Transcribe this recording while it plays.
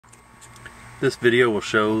This video will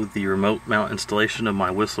show the remote mount installation of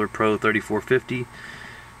my Whistler Pro-3450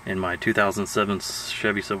 in my 2007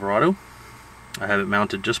 Chevy Silverado. I have it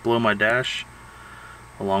mounted just below my dash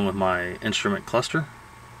along with my instrument cluster.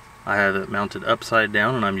 I have it mounted upside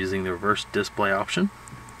down and I'm using the reverse display option.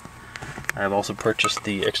 I have also purchased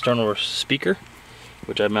the external speaker,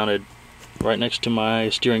 which I mounted right next to my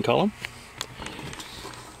steering column.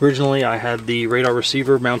 Originally I had the radar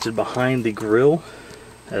receiver mounted behind the grille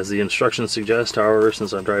as the instructions suggest. However,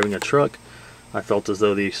 since I'm driving a truck, I felt as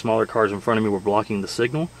though the smaller cars in front of me were blocking the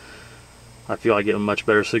signal. I feel I get a much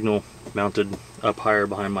better signal mounted up higher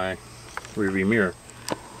behind my rearview mirror.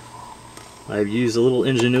 I've used a little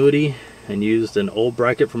ingenuity and used an old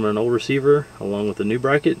bracket from an old receiver along with a new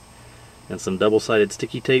bracket and some double-sided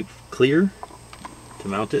sticky tape clear to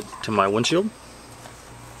mount it to my windshield.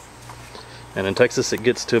 And in Texas it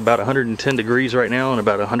gets to about 110 degrees right now and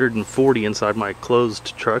about 140 inside my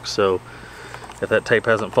closed truck, so if that tape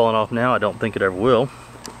hasn't fallen off now, I don't think it ever will.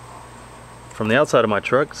 From the outside of my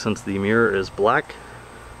truck, since the mirror is black,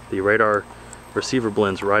 the radar receiver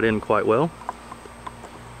blends right in quite well.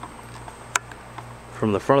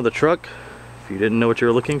 From the front of the truck, if you didn't know what you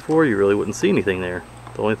were looking for, you really wouldn't see anything there.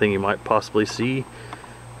 The only thing you might possibly see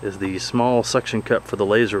is the small suction cup for the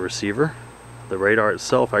laser receiver. The radar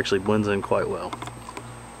itself actually blends in quite well.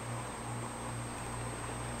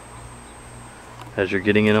 As you're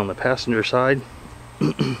getting in on the passenger side,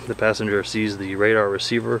 the passenger sees the radar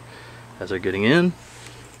receiver as they're getting in,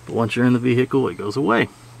 but once you're in the vehicle it goes away.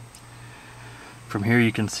 From here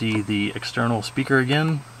you can see the external speaker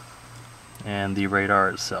again and the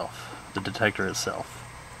radar itself, the detector itself.